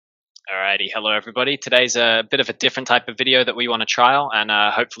Alrighty, hello everybody. Today's a bit of a different type of video that we want to trial and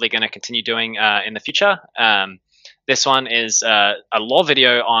hopefully going to continue doing in the future. This one is a lore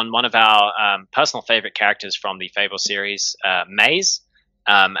video on one of our personal favorite characters from the Fable series, Maze,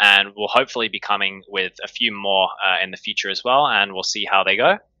 and we'll hopefully be coming with a few more in the future as well, and we'll see how they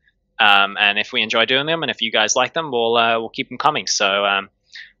go. And if we enjoy doing them, and if you guys like them, we'll keep them coming. So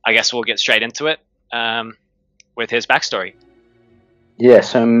I guess we'll get straight into it with his backstory. Yeah,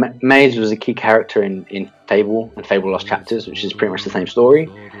 so Maze was a key character in Fable and Fable Lost Chapters, which is pretty much the same story.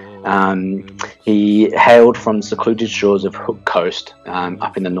 He hailed from the secluded shores of Hook Coast,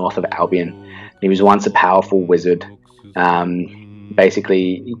 up in the north of Albion. He was once a powerful wizard,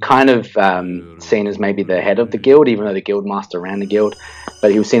 basically kind of seen as maybe the head of the guild, even though the guild master ran the guild.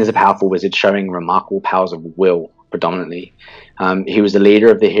 But he was seen as a powerful wizard, showing remarkable powers of will, predominantly. He was the leader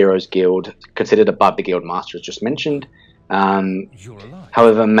of the Heroes Guild, considered above the guild master, as just mentioned.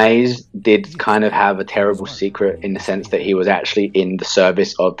 However, Maze did kind of have a terrible secret in the sense that he was actually in the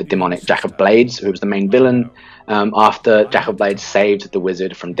service of the demonic Jack of Blades, who was the main villain, after Jack of Blades saved the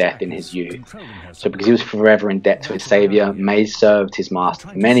wizard from death in his youth. So because he was forever in debt to his savior, Maze served his master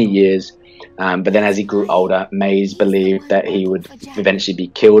for many years, but then as he grew older, Maze believed that he would eventually be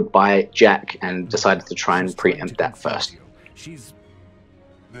killed by Jack and decided to try and preempt that first.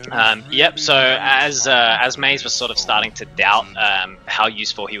 Yep, so as Maze was sort of starting to doubt how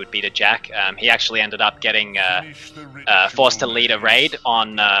useful he would be to Jack, he actually ended up getting forced to lead a raid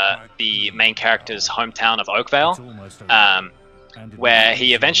on the main character's hometown of Oakvale, where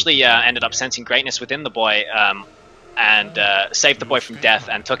he eventually ended up sensing greatness within the boy and saved the boy from death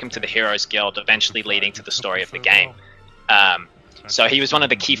and took him to the Heroes Guild, eventually leading to the story of the game. So he was one of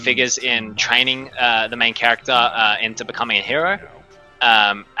the key figures in training the main character into becoming a hero.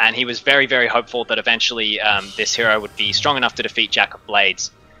 And he was very, very hopeful that eventually this hero would be strong enough to defeat Jack of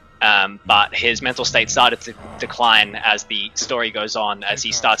Blades. But his mental state started to decline as the story goes on, as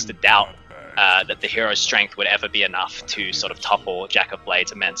he starts to doubt that the hero's strength would ever be enough to sort of topple Jack of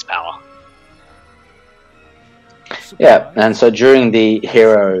Blades' immense power. Yeah, and so during the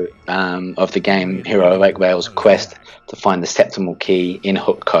hero of the game, Hero of Oakvale's quest to find the septimal key in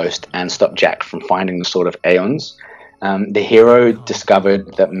Hook Coast and stop Jack from finding the Sword of Aeons, the hero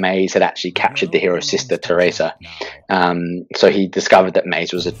discovered that Maze had actually captured the hero's sister, Teresa. So he discovered that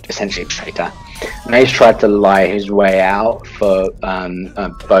Maze was essentially a traitor. Maze tried to lie his way out for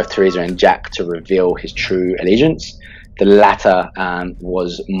both Teresa and Jack to reveal his true allegiance. The latter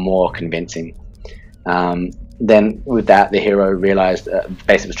was more convincing. Then with that, the hero realized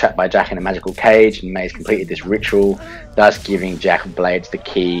basically was trapped by Jack in a magical cage, and Maze completed this ritual, thus giving Jack of Blades the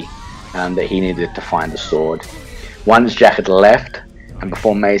key that he needed to find the sword. Once Jack had left, and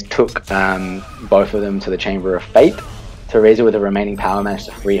before Maze took both of them to the Chamber of Fate, Teresa, with the remaining power, managed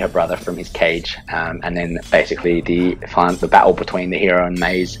to free her brother from his cage, and then basically the battle between the hero and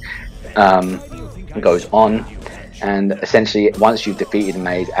Maze goes on. And essentially, once you've defeated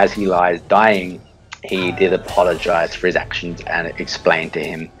Maze, as he lies dying, he did apologize for his actions and explained to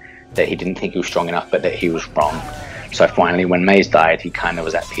him that he didn't think he was strong enough, but that he was wrong. So finally, when Maze died, he kind of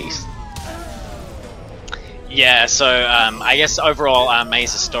was at peace. Yeah, so I guess overall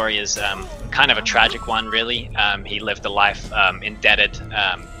Maze's story is kind of a tragic one, really. He lived a life indebted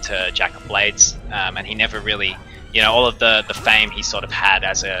to Jack of Blades, and he never really, all of the fame he sort of had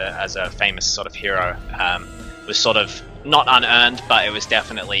as a famous sort of hero was sort of not unearned, but it was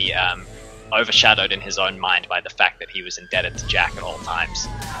definitely overshadowed in his own mind by the fact that he was indebted to Jack at all times.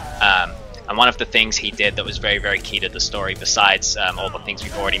 And one of the things he did that was very, very key to the story, besides all the things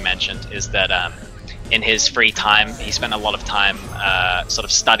we've already mentioned, is that in his free time, he spent a lot of time sort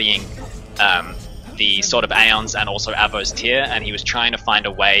of studying the Sword of Aeons and also Avos Tyr, and he was trying to find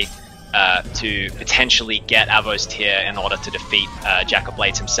a way to potentially get Avos Tyr in order to defeat Jack of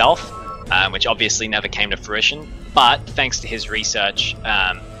Blades himself, which obviously never came to fruition. But thanks to his research,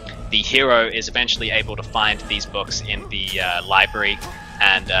 the hero is eventually able to find these books in the library,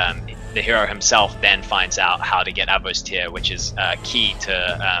 and the hero himself then finds out how to get Avos Tyr, which is key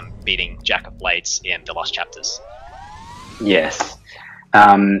to beating Jack of Blades in the Lost Chapters. Yes.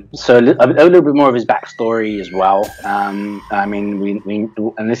 So a little bit more of his backstory as well. I mean,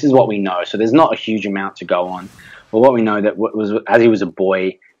 and this is what we know. So there's not a huge amount to go on. But what we know that was as he was a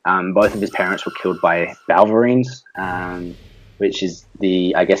boy, both of his parents were killed by Balverines, which is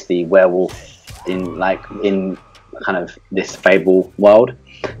the werewolf in kind of this Fable world.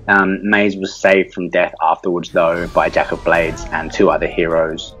 Maze was saved from death afterwards, though, by Jack of Blades and two other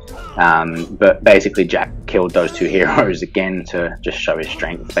heroes. But basically, Jack killed those two heroes again to just show his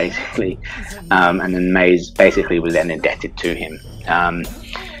strength, basically. And then Maze basically was then indebted to him.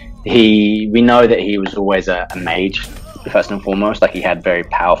 we know that he was always a mage first and foremost. Like he had very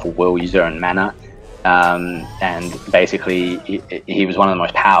powerful will, user, and mana, and basically he was one of the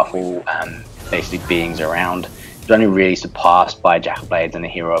most powerful basically beings around. He was only really surpassed by Jack of Blades and the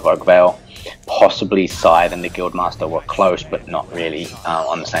Hero of Oakvale. Possibly Scythe and the Guildmaster were close, but not really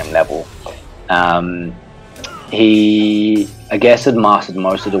on the same level. He, I guess, had mastered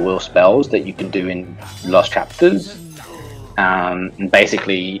most of the will spells that you can do in Lost Chapters. And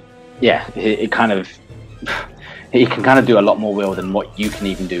basically, yeah, it kind of he can kind of do a lot more will than what you can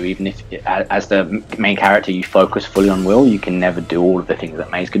even do. Even if, as the main character, you focus fully on will, you can never do all of the things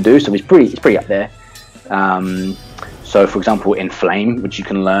that Maze could do. So he's pretty up there. So, for example, in Flame, which you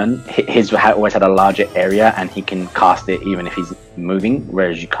can learn, his always had a larger area, and he can cast it even if he's moving,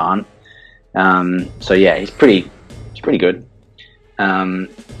 whereas you can't. So yeah, he's pretty good.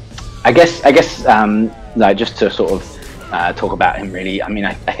 I guess like just to sort of talk about him really. I mean,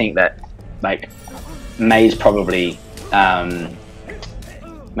 I think that like Maze probably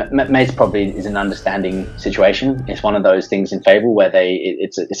Maze probably is an understanding situation. It's one of those things in Fable where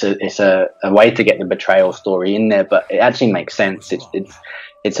it's a way to get the betrayal story in there, but it actually makes sense.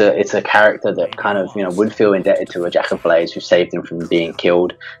 It's a character that kind of would feel indebted to a Jack of Blades who saved him from being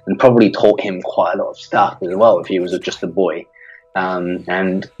killed and probably taught him quite a lot of stuff as well if he was just a boy.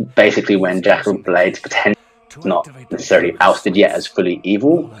 And basically, when Jack of Blades potentially not necessarily ousted yet as fully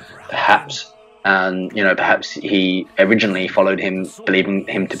evil, perhaps perhaps he originally followed him believing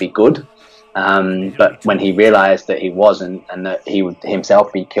him to be good, but when he realized that he wasn't and that he would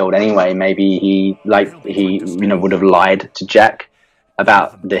himself be killed anyway, maybe he would have lied to Jack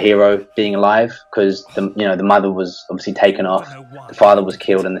about the hero being alive, because the mother was obviously taken off, the father was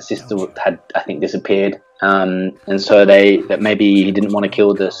killed, and the sister had, I think, disappeared. And so that maybe he didn't want to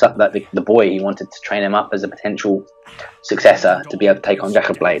kill the boy. He wanted to train him up as a potential successor to be able to take on Jack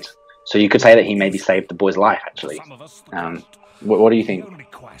of Blades. So you could say that he maybe saved the boy's life, actually. What do you think?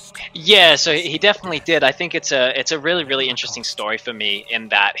 Yeah, so he definitely did. I think it's a really, really interesting story for me in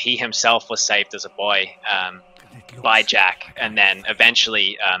that he himself was saved as a boy by Jack, and then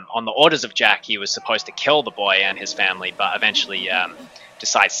eventually, on the orders of Jack, he was supposed to kill the boy and his family, but eventually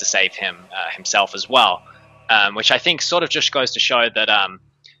decides to save him himself as well, which I think sort of just goes to show that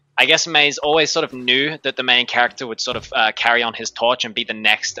I guess Maze always sort of knew that the main character would sort of carry on his torch and be the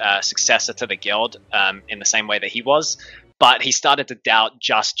next successor to the guild in the same way that he was. But he started to doubt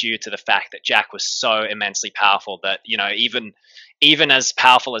just due to the fact that Jack was so immensely powerful that, even as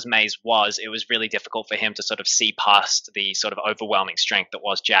powerful as Maze was, it was really difficult for him to sort of see past the sort of overwhelming strength that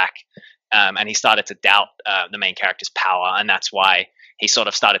was Jack. And he started to doubt the main character's power. And that's why he sort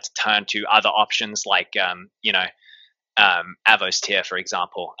of started to turn to other options like, Avos Tear, for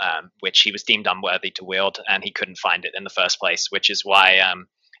example, which he was deemed unworthy to wield, and he couldn't find it in the first place, which is why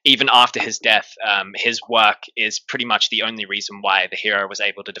even after his death, his work is pretty much the only reason why the hero was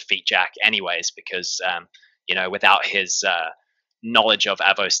able to defeat Jack anyways, because without his knowledge of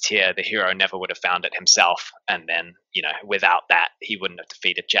Avos Tear, the hero never would have found it himself, and then without that, he wouldn't have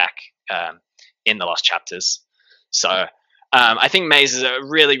defeated Jack in the Lost Chapters. So I think Maze is a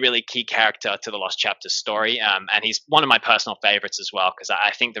really, really key character to the Lost Chapters story, and he's one of my personal favorites as well, because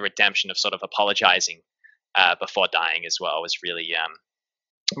I think the redemption of sort of apologizing before dying as well was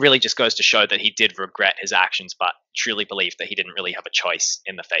really just goes to show that he did regret his actions, but truly believed that he didn't really have a choice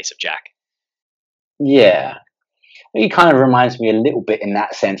in the face of Jack. Yeah. He kind of reminds me a little bit in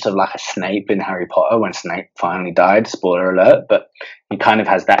that sense of like a Snape in Harry Potter when Snape finally died, spoiler alert, but he kind of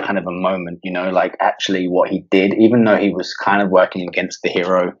has that kind of a moment, like actually what he did, even though he was kind of working against the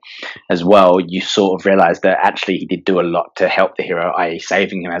hero as well, you sort of realize that actually he did do a lot to help the hero, i.e.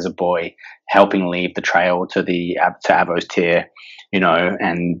 saving him as a boy, helping leave the trail to Avos Tear,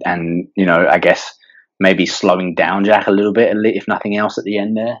 and I guess maybe slowing down Jack a little bit, if nothing else, at the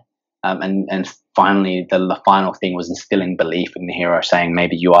end there. And finally, the final thing was instilling belief in the hero, saying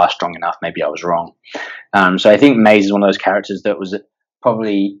maybe you are strong enough, maybe I was wrong. So I think Maze is one of those characters that was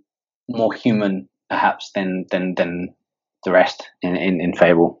probably more human, perhaps, than the rest in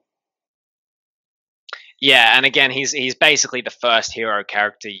Fable. Yeah, and again, he's basically the first hero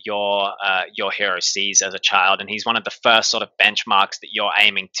character your hero sees as a child, and he's one of the first sort of benchmarks that you're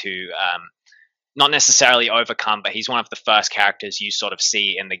aiming to not necessarily overcome, but he's one of the first characters you sort of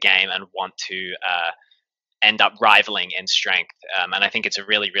see in the game and want to end up rivaling in strength. And I think it's a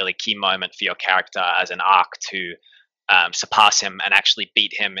really, really key moment for your character as an arc to surpass him and actually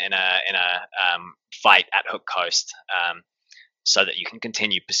beat him in a fight at Hook Coast, so that you can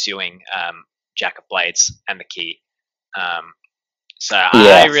continue pursuing Jack of Blades and the key. So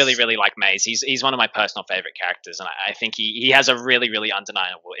I really, Yes, really like Maze. He's one of my personal favorite characters, and I think he has a really, really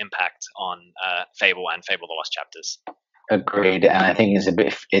undeniable impact on Fable and Fable: The Lost Chapters. agreed. And I think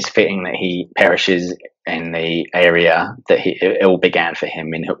it's fitting that he perishes in the area that it all began for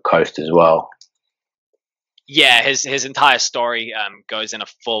him in Hook Coast as well. Yeah, his entire story goes in a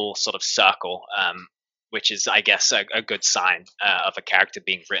full sort of circle, which is, I guess, a good sign of a character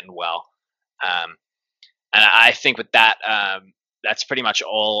being written well. Um, and I think with that, that's pretty much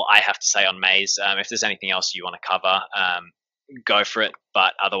all I have to say on Maze. If there's anything else you want to cover, go for it.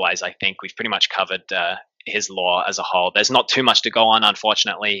 But otherwise, I think we've pretty much covered his lore as a whole. There's not too much to go on,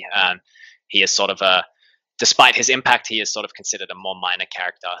 unfortunately. He is sort of despite his impact, he is sort of considered a more minor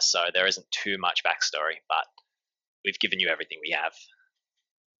character, so there isn't too much backstory. But we've given you everything we have.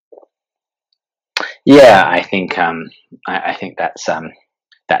 Yeah, I think that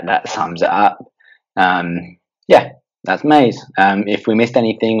sums it up. Yeah, that's Maze. If we missed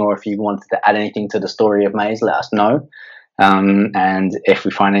anything, or if you wanted to add anything to the story of Maze, let us know. And if we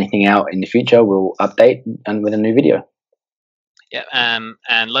find anything out in the future, we'll update and with a new video. Yeah,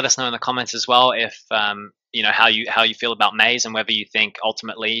 and let us know in the comments as well if how you feel about Maze, and whether you think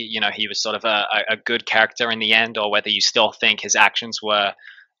ultimately he was sort of a good character in the end, or whether you still think his actions were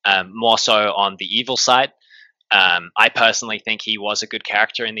more so on the evil side. I personally think he was a good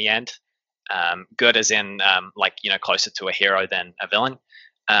character in the end. Good as in closer to a hero than a villain.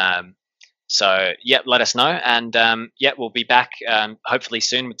 So yeah, let us know, and yeah, we'll be back hopefully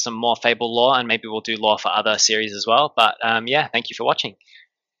soon with some more Fable lore, and maybe we'll do lore for other series as well. But yeah, thank you for watching.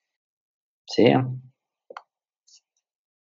 See ya.